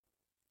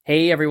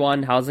Hey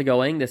everyone, how's it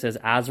going? This is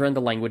Azran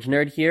the Language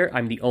Nerd here.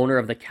 I'm the owner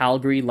of the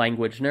Calgary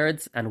Language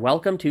Nerds, and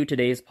welcome to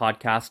today's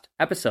podcast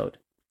episode.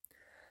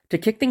 To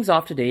kick things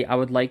off today, I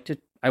would like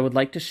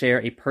to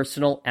share a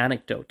personal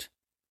anecdote.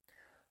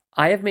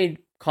 I have made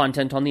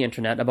content on the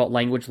internet about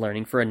language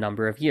learning for a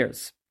number of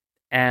years.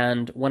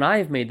 And when I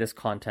have made this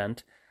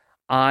content,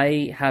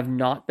 I have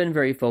not been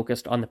very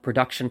focused on the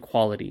production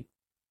quality.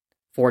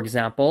 For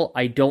example,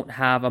 I don't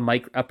have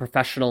a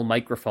professional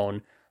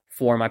microphone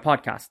for my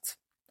podcasts.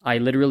 I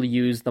literally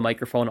use the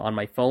microphone on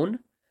my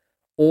phone,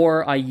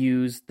 or I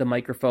use the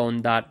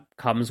microphone that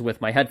comes with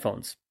my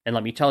headphones. And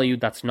let me tell you,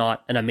 that's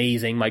not an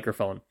amazing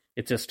microphone.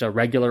 It's just a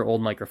regular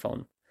old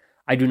microphone.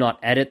 I do not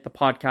edit the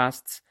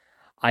podcasts.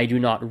 I do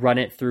not run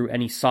it through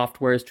any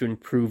softwares to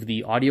improve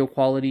the audio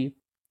quality.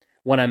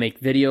 When I make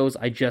videos,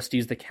 I just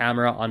use the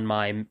camera on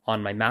my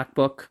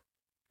MacBook.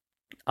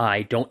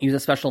 I don't use a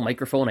special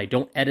microphone. I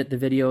don't edit the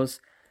videos.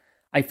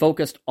 I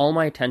focused all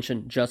my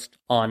attention just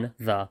on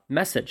the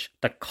message,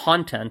 the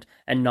content,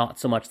 and not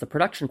so much the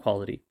production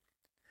quality.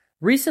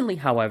 Recently,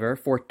 however,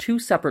 for two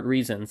separate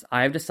reasons,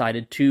 I have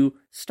decided to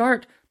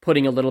start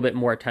putting a little bit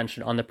more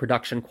attention on the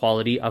production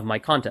quality of my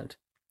content.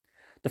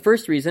 The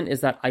first reason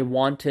is that I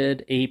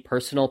wanted a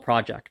personal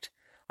project.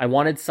 I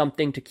wanted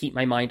something to keep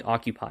my mind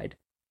occupied.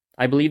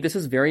 I believe this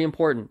is very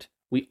important.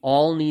 We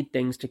all need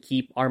things to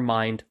keep our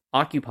mind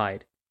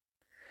occupied.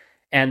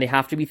 And they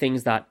have to be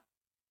things that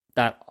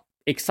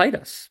excite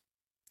us,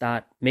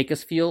 that make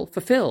us feel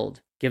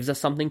fulfilled, gives us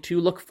something to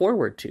look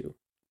forward to.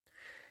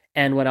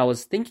 And when I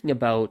was thinking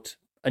about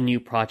a new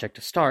project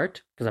to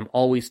start, because I'm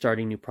always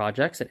starting new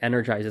projects, it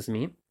energizes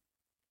me,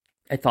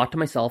 I thought to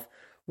myself,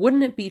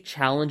 wouldn't it be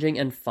challenging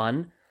and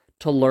fun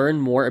to learn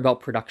more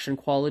about production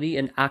quality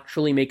and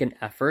actually make an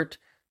effort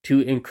to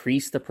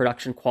increase the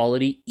production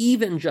quality,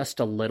 even just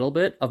a little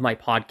bit, of my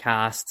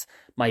podcasts,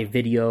 my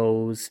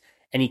videos,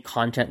 any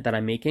content that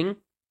I'm making?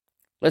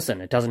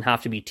 Listen, it doesn't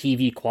have to be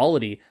TV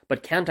quality,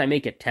 but can't I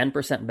make it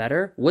 10%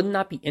 better? Wouldn't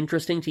that be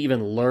interesting to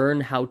even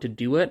learn how to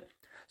do it?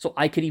 So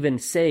I could even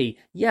say,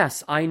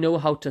 yes, I know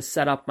how to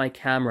set up my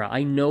camera.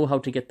 I know how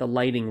to get the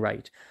lighting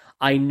right.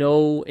 I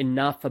know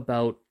enough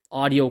about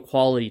audio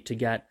quality to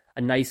get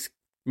a nice,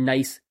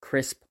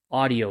 crisp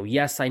audio.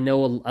 Yes, I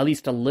know at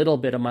least a little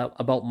bit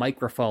about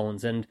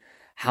microphones and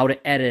how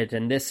to edit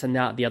and this and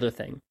that, the other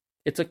thing.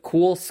 It's a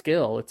cool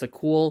skill. It's a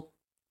cool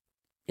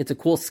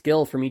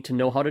skill for me to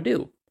know how to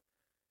do.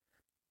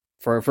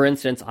 For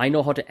instance, I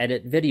know how to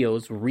edit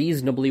videos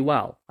reasonably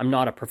well. I'm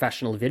not a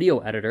professional video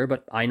editor,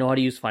 but I know how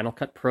to use Final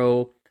Cut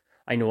Pro.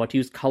 I know how to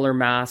use color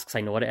masks. I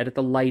know how to edit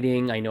the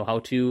lighting. I know how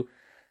to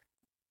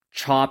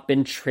chop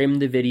and trim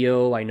the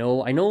video. I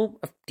know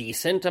a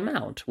decent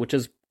amount, which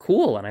is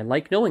cool, and I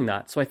like knowing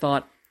that. So I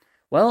thought,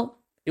 well,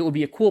 it would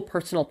be a cool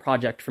personal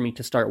project for me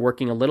to start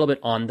working a little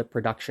bit on the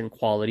production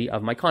quality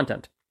of my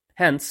content.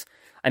 Hence,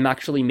 I'm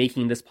actually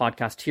making this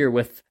podcast here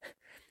with,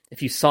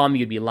 if you saw me,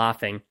 you'd be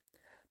laughing,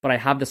 but I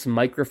have this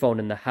microphone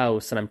in the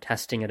house and I'm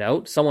testing it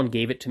out. Someone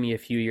gave it to me a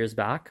few years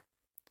back.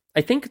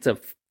 I think it's a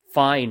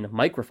fine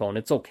microphone.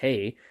 It's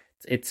okay.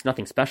 It's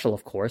nothing special,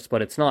 of course,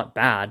 but it's not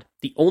bad.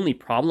 The only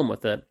problem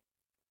with it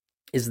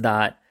is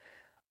that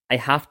I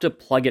have to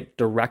plug it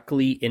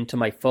directly into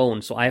my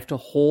phone. So I have to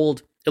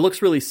hold, it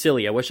looks really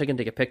silly. I wish I can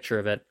take a picture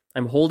of it.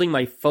 I'm holding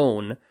my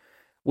phone,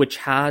 which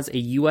has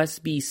a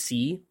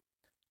USB-C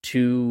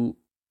to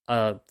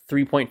a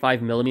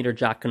 3.5 millimeter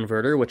jack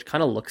converter, which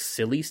kind of looks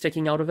silly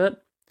sticking out of it.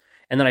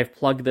 And then I've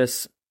plugged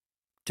this,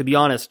 to be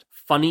honest,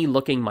 funny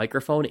looking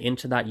microphone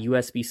into that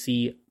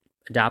USB-C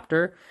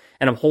adapter.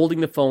 And I'm holding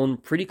the phone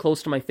pretty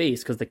close to my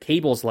face because the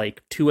cable's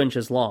like 2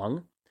 inches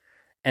long.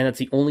 And that's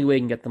the only way I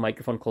can get the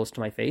microphone close to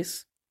my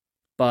face.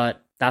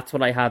 But that's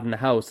what I have in the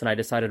house. And I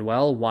decided,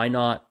 well, why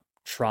not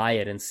try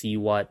it and see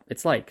what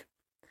it's like?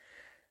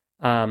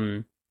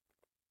 And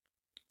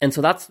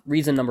so that's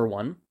reason number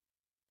one.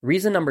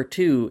 Reason number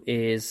two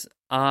is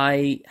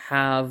I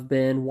have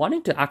been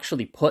wanting to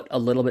actually put a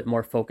little bit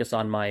more focus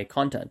on my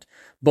content,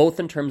 both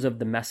in terms of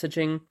the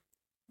messaging,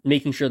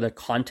 making sure the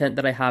content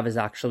that I have is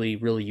actually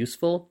really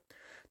useful,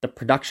 the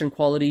production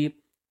quality,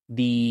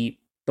 the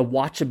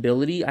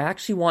watchability. I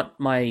actually want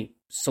my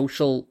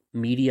social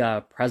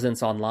media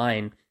presence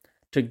online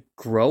to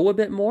grow a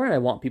bit more, and I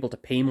want people to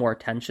pay more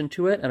attention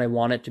to it, and I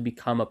want it to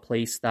become a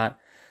place that,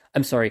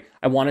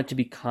 I want it to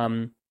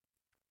become,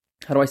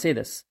 how do I say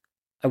this?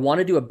 I want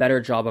to do a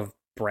better job of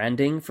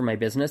branding for my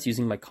business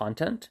using my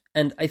content.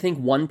 And I think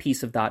one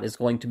piece of that is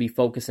going to be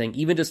focusing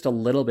even just a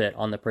little bit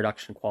on the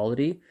production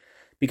quality,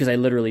 because I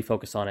literally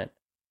focus on it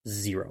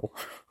zero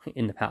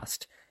in the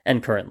past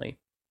and currently.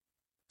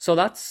 So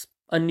that's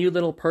a new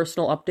little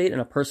personal update and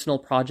a personal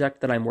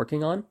project that I'm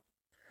working on.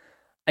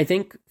 I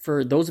think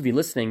for those of you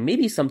listening,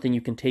 maybe something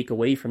you can take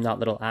away from that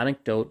little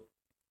anecdote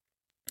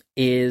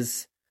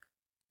is,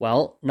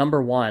 well,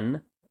 number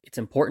one, it's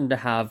important to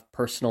have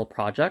personal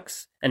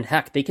projects, and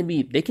heck, they can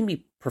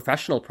be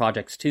professional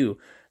projects too.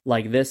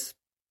 Like this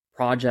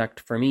project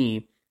for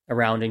me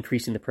around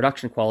increasing the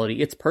production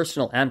quality, it's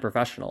personal and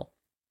professional.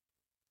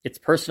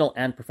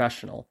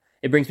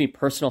 It brings me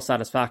personal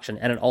satisfaction,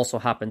 and it also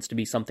happens to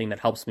be something that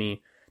helps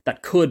me,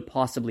 that could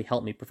possibly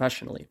help me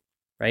professionally,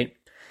 right?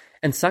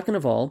 And second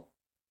of all,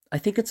 I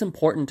think it's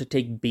important to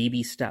take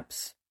baby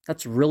steps.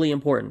 That's really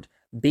important.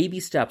 Baby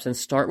steps, and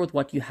start with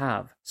what you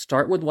have.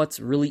 Start with what's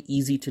really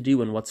easy to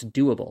do and what's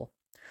doable.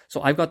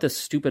 So I've got this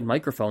stupid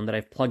microphone that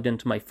I've plugged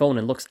into my phone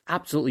and looks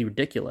absolutely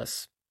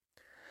ridiculous.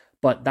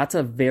 But that's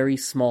a very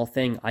small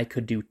thing I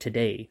could do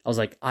today. I was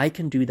like, I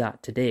can do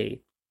that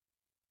today.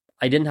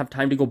 I didn't have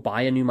time to go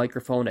buy a new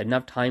microphone. I didn't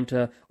have time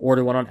to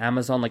order one on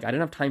Amazon. Like, I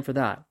didn't have time for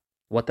that.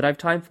 What did I have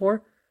time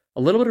for?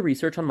 A little bit of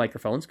research on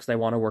microphones because I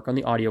want to work on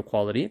the audio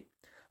quality.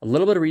 A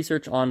little bit of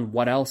research on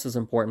what else is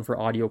important for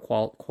audio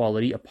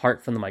quality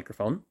apart from the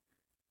microphone.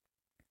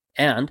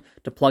 And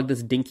to plug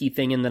this dinky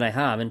thing in that I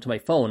have into my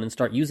phone and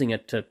start using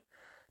it to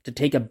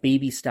take a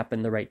baby step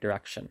in the right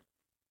direction.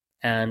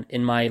 And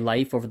in my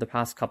life over the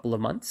past couple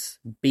of months,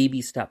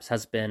 baby steps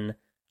has been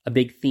a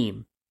big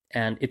theme.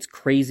 And it's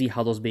crazy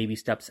how those baby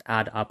steps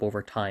add up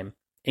over time.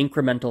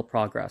 Incremental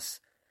progress.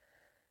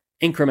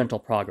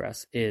 Incremental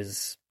progress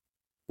is,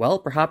 well,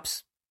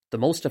 perhaps the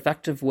most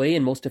effective way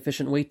and most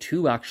efficient way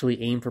to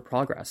actually aim for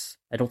progress.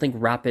 I don't think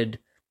rapid,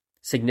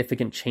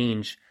 significant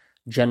change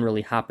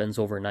generally happens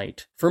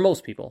overnight. For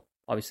most people.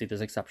 Obviously,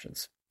 there's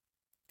exceptions.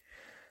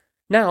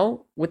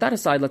 Now, with that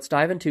aside, let's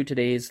dive into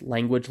today's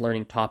language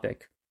learning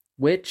topic,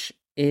 which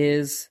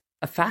is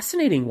a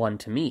fascinating one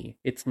to me.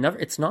 It's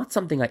not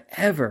something I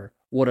ever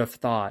would have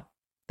thought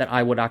that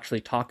I would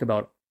actually talk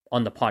about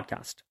on the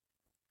podcast.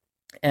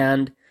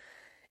 And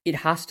it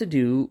has to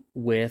do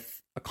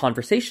with a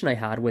conversation I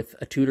had with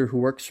a tutor who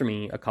works for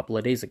me a couple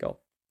of days ago.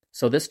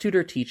 So this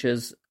tutor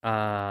teaches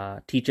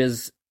a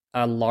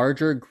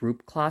larger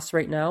group class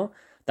right now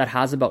that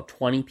has about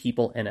 20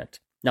 people in it.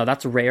 Now,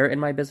 that's rare in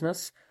my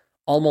business.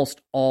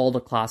 Almost all the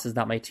classes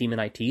that my team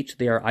and I teach,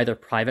 they are either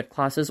private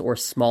classes or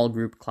small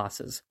group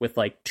classes with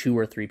like 2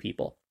 or 3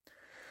 people.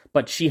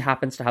 But she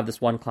happens to have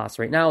this one class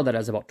right now that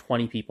has about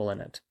 20 people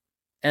in it.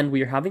 And we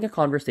were having a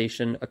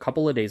conversation a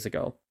couple of days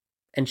ago,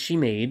 and she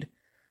made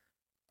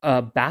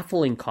a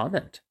baffling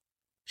comment.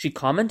 She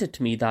commented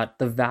to me that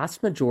the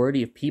vast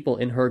majority of people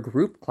in her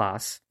group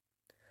class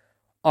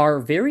are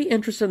very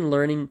interested in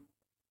learning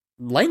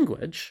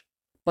language,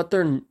 but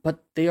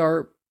they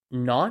are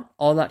not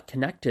all that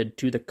connected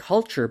to the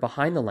culture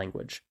behind the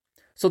language.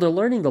 So they're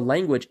learning the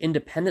language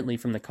independently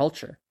from the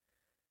culture.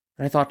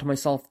 And I thought to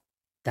myself,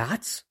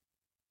 that's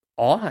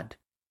odd.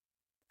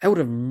 I would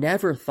have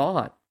never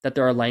thought that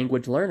there are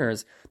language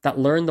learners that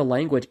learn the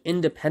language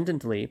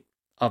independently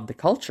of the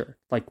culture.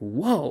 Like,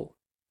 whoa,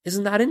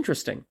 isn't that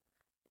interesting?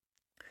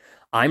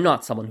 I'm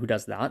not someone who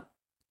does that.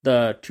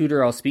 The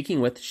tutor I was speaking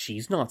with,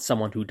 she's not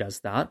someone who does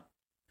that.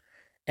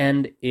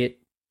 And it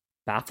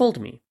baffled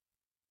me.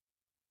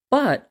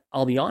 But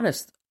I'll be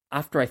honest,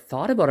 after I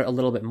thought about it a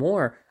little bit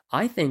more,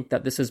 I think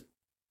that this is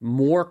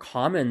more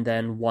common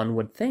than one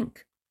would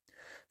think.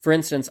 For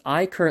instance,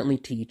 I currently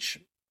teach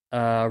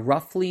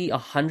roughly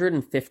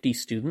 150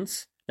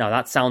 students. Now,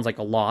 that sounds like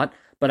a lot,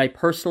 but I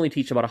personally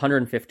teach about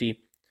 150.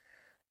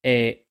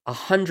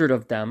 100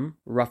 of them,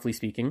 roughly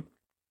speaking,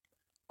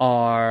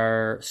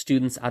 are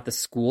students at the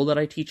school that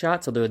I teach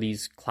at. So there are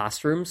these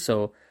classrooms.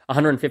 So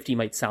 150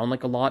 might sound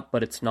like a lot,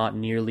 but it's not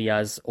nearly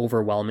as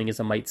overwhelming as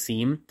it might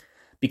seem,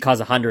 because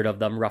 100 of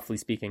them, roughly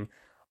speaking,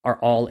 are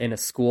all in a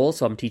school.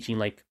 So I'm teaching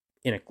like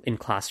in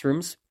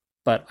classrooms,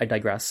 but I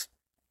digress.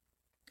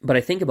 But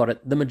I think about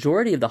it, the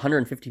majority of the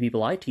 150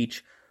 people I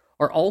teach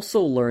are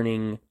also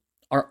learning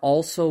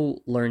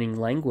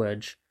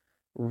language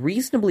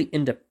reasonably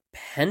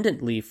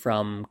independently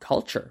from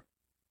culture.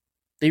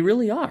 They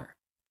really are.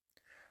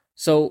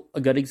 So a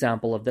good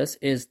example of this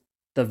is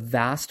the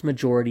vast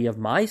majority of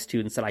my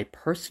students that I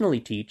personally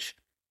teach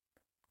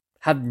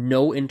have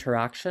no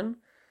interaction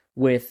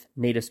with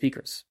native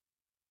speakers.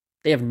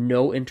 They have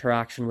no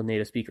interaction with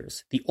native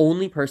speakers. The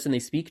only person they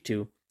speak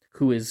to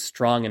who is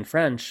strong in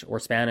French or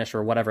Spanish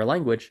or whatever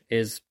language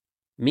is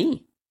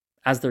me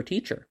as their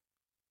teacher.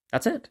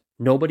 That's it.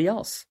 Nobody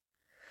else.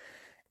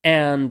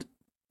 And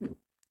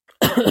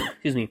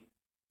excuse me,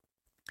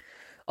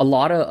 a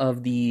lot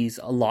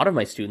of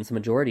my students, the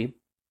majority,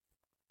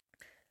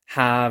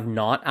 have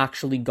not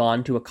actually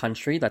gone to a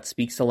country that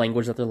speaks the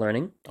language that they're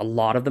learning. A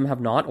lot of them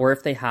have not, or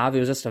if they have, it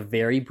was just a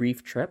very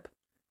brief trip.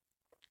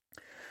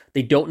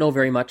 They don't know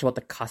very much about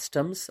the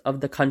customs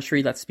of the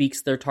country that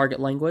speaks their target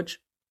language.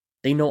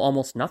 They know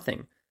almost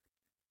nothing.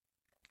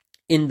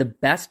 In the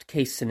best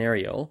case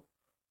scenario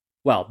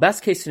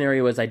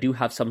is I do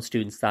have some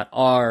students that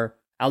are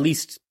at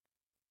least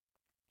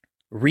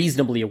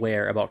reasonably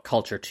aware about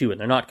culture too,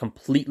 and they're not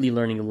completely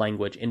learning the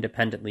language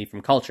independently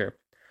from culture.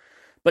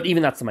 But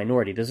even that's the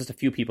minority. There's just a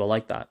few people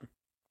like that.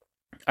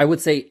 I would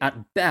say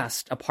at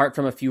best, apart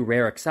from a few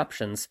rare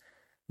exceptions,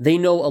 they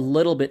know a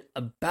little bit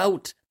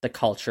about the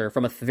culture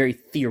from a very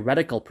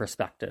theoretical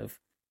perspective,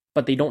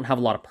 but they don't have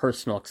a lot of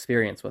personal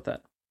experience with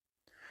it.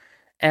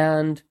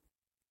 And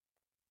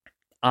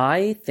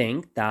I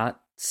think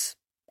that's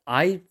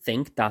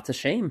a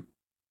shame.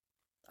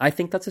 I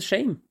think that's a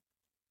shame.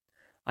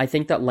 I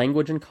think that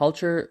language and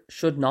culture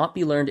should not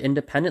be learned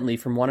independently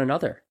from one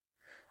another.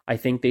 I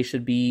think they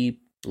should be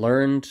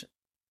learned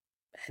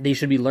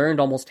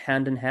almost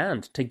hand in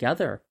hand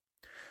together.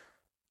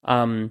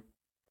 You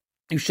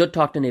should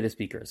talk to native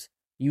speakers.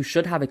 You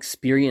should have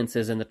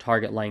experiences in the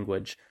target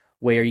language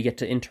where you get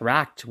to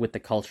interact with the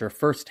culture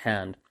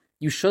firsthand.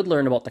 You should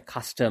learn about the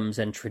customs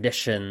and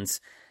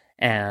traditions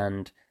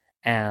and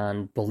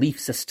belief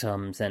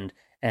systems, and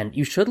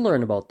you should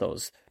learn about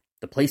those.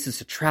 The places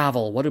to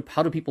travel,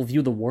 how do people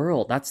view the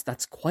world?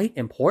 That's quite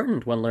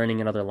important when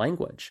learning another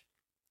language.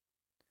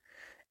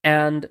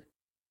 And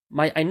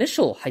my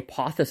initial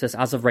hypothesis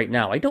as of right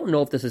now, I don't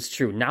know if this is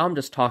true. Now I'm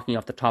just talking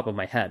off the top of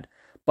my head.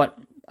 But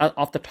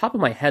off the top of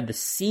my head, this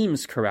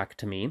seems correct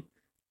to me.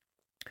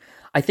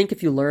 I think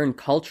if you learn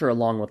culture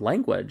along with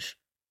language,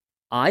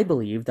 I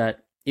believe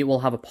that it will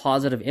have a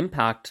positive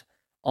impact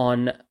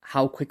on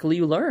how quickly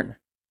you learn.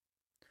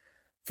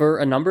 For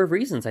a number of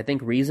reasons. I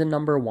think reason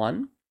number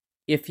one,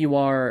 if you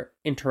are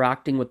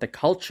interacting with the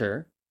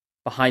culture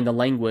behind the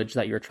language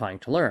that you're trying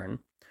to learn,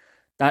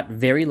 that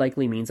very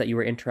likely means that you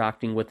are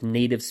interacting with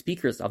native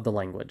speakers of the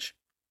language.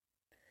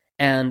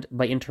 And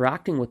by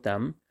interacting with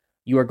them,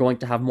 you are going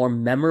to have more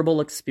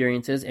memorable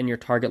experiences in your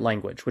target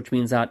language, which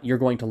means that you're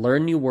going to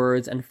learn new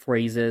words and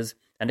phrases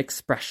and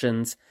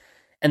expressions,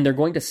 and they're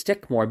going to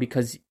stick more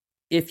because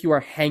if you are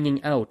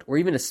hanging out or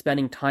even just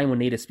spending time with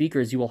native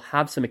speakers, you will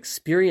have some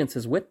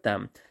experiences with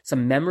them,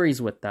 some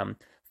memories with them,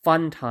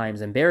 fun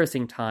times,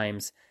 embarrassing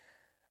times,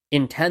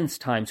 intense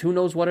times, who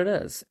knows what it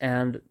is.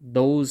 And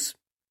those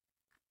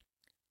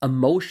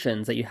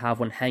emotions that you have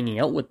when hanging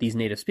out with these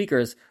native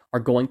speakers are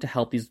going to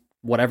help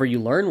whatever you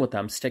learn with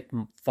them stick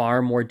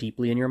far more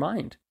deeply in your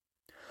mind.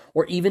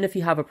 Or even if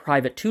you have a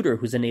private tutor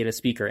who's a native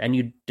speaker and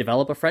you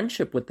develop a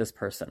friendship with this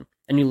person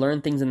and you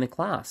learn things in the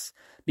class,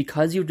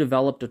 because you've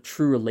developed a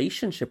true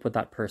relationship with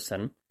that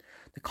person,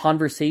 the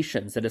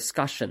conversations, the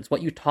discussions,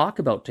 what you talk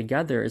about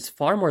together is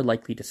far more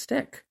likely to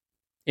stick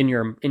in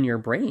your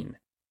brain.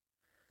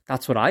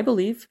 That's what I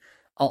believe.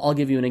 I'll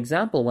give you an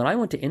example. When I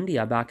went to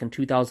India back in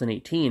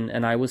 2018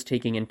 and I was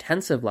taking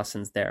intensive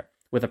lessons there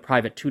with a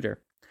private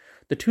tutor,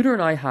 the tutor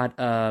and I had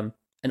an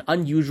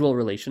unusual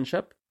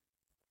relationship.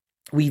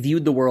 We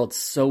viewed the world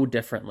so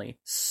differently.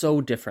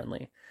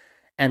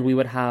 And we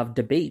would have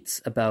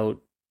debates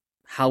about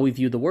how we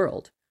view the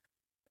world.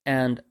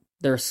 And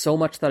there's so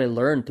much that I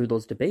learned through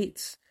those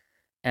debates.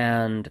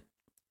 And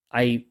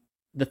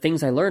the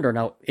things I learned are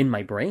now in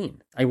my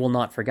brain. I will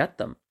not forget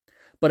them.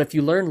 But if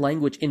you learn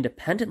language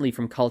independently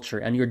from culture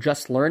and you're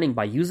just learning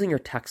by using your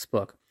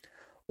textbook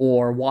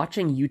or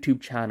watching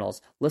YouTube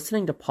channels,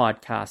 listening to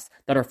podcasts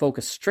that are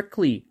focused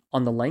strictly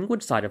on the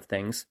language side of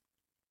things,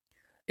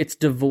 it's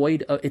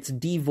devoid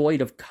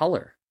of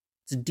color.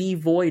 It's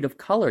devoid of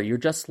color. You're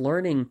just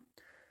learning.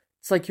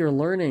 It's like you're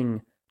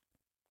learning.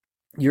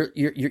 You're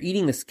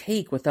eating this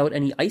cake without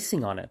any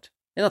icing on it.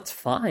 And that's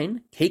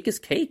fine. Cake is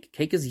cake.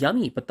 Cake is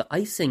yummy, but the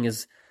icing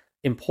is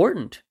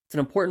important. It's an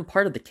important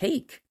part of the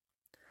cake.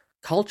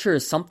 Culture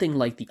is something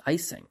like the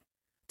icing.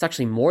 It's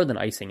actually more than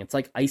icing. It's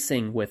like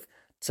icing with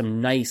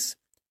some nice,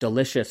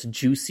 delicious,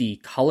 juicy,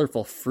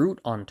 colorful fruit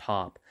on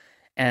top.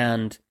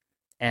 And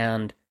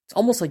it's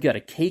almost like you had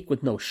a cake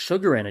with no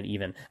sugar in it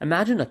even.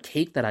 Imagine a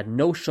cake that had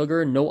no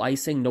sugar, no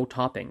icing, no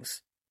toppings.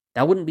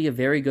 That wouldn't be a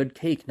very good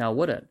cake now,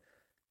 would it?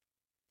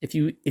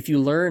 If you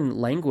learn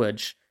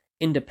language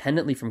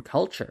independently from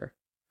culture,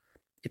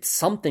 it's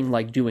something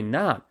like doing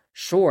that.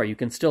 Sure, you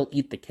can still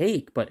eat the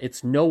cake, but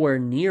it's nowhere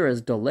near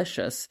as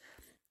delicious.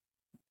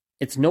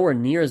 It's nowhere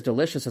near as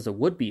delicious as it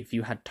would be if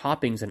you had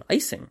toppings and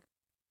icing.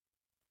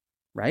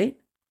 Right?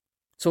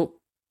 So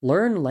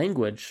learn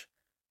language.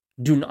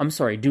 Do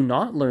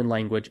not learn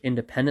language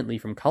independently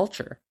from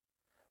culture.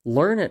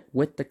 Learn it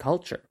with the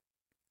culture.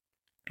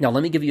 Now,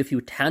 let me give you a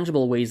few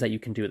tangible ways that you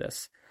can do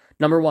this.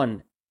 Number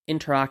one,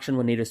 interaction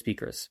with native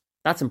speakers.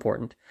 That's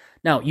important.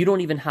 Now, you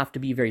don't even have to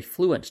be very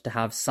fluent to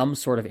have some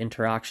sort of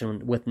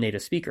interaction with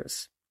native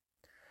speakers.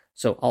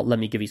 So let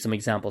me give you some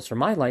examples from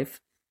my life.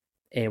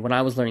 When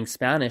I was learning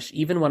Spanish,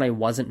 even when I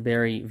wasn't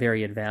very,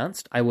 very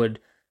advanced, I would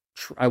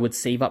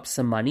save up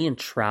some money and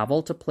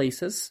travel to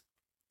places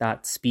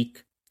that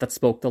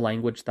spoke the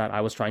language that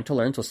I was trying to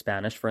learn. So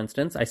Spanish, for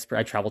instance,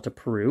 I traveled to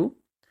Peru.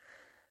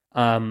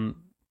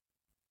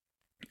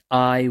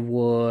 I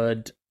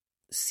would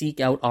seek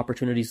out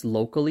opportunities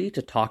locally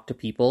to talk to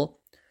people,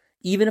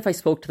 even if I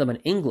spoke to them in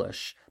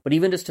English, but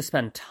even just to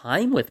spend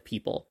time with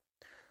people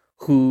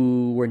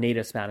who were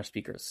native Spanish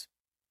speakers.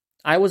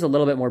 I was a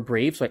little bit more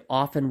brave, so I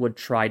often would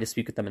try to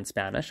speak with them in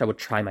Spanish. I would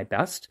try my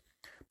best.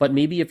 But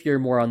maybe if you're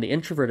more on the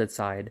introverted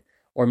side,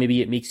 or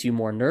maybe it makes you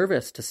more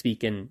nervous to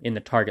speak in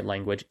the target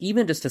language,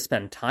 even just to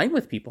spend time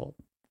with people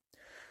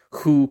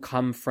who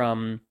come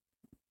from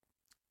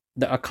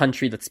a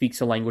country that speaks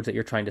a language that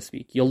you're trying to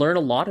speak, you'll learn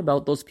a lot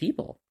about those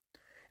people.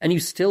 And you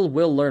still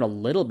will learn a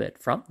little bit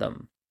from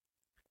them.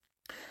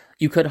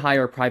 You could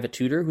hire a private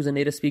tutor who's a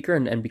native speaker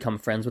and become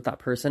friends with that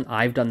person.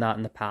 I've done that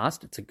in the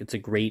past. It's a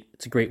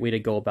great way to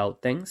go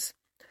about things.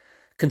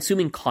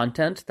 Consuming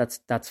content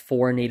that's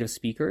for native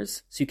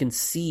speakers, so you can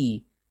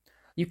see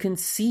you can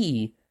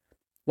see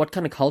what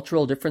kind of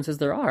cultural differences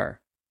there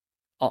are.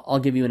 I'll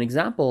give you an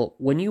example.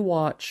 When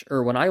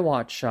I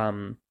watch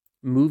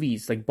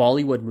movies, like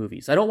Bollywood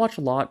movies, I don't watch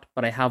a lot,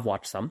 but I have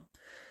watched some.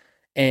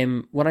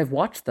 And when I've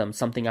watched them,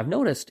 something I've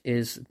noticed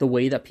is the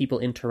way that people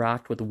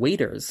interact with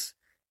waiters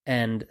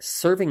and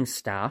serving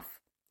staff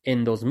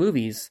in those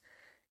movies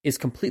is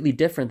completely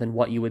different than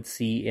what you would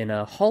see in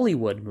a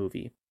Hollywood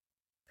movie.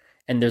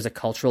 And there's a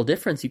cultural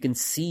difference you can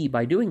see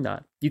by doing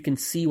that. You can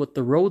see what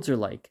the roads are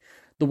like.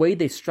 The way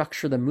they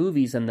structure the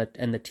movies and the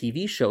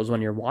TV shows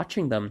when you're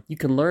watching them, you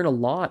can learn a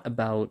lot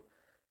about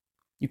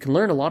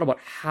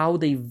how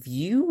they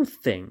view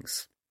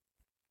things.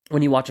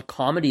 When you watch a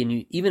comedy,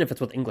 and even if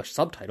it's with English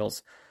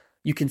subtitles,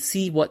 you can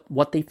see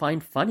what they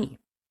find funny,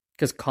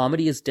 because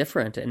comedy is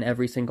different in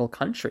every single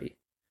country,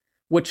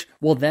 which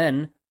will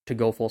then, to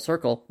go full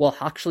circle, will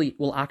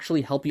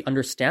actually help you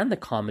understand the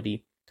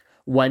comedy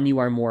when you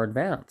are more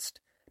advanced,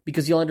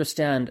 because you'll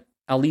understand,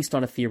 at least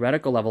on a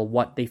theoretical level,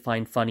 what they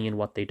find funny and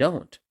what they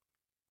don't.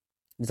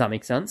 Does that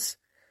make sense?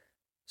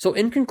 So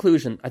in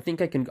conclusion, I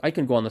think I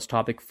can go on this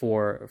topic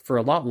for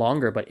a lot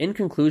longer, but in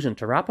conclusion,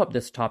 to wrap up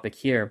this topic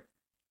here,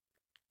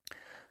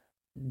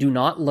 do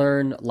not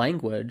learn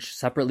language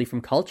separately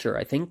from culture.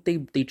 I think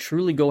they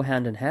truly go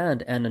hand in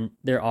hand, and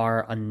there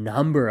are a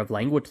number of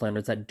language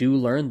learners that do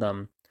learn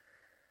them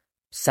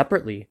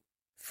separately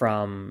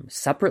from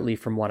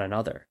one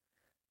another.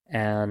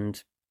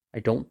 And I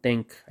don't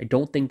think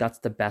that's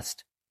the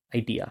best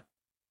idea.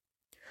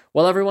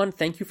 Well, everyone,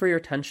 thank you for your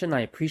attention.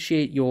 I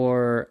appreciate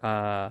your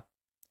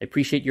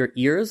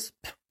ears.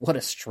 What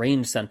a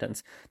strange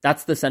sentence.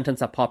 That's the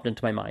sentence that popped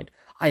into my mind.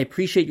 I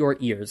appreciate your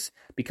ears,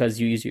 because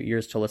you use your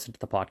ears to listen to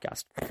the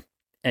podcast.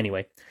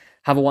 Anyway,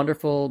 have a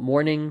wonderful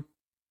morning,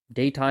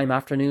 daytime,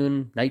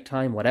 afternoon,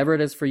 nighttime, whatever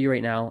it is for you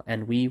right now,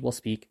 and we will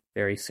speak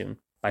very soon.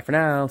 Bye for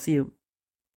now. See you.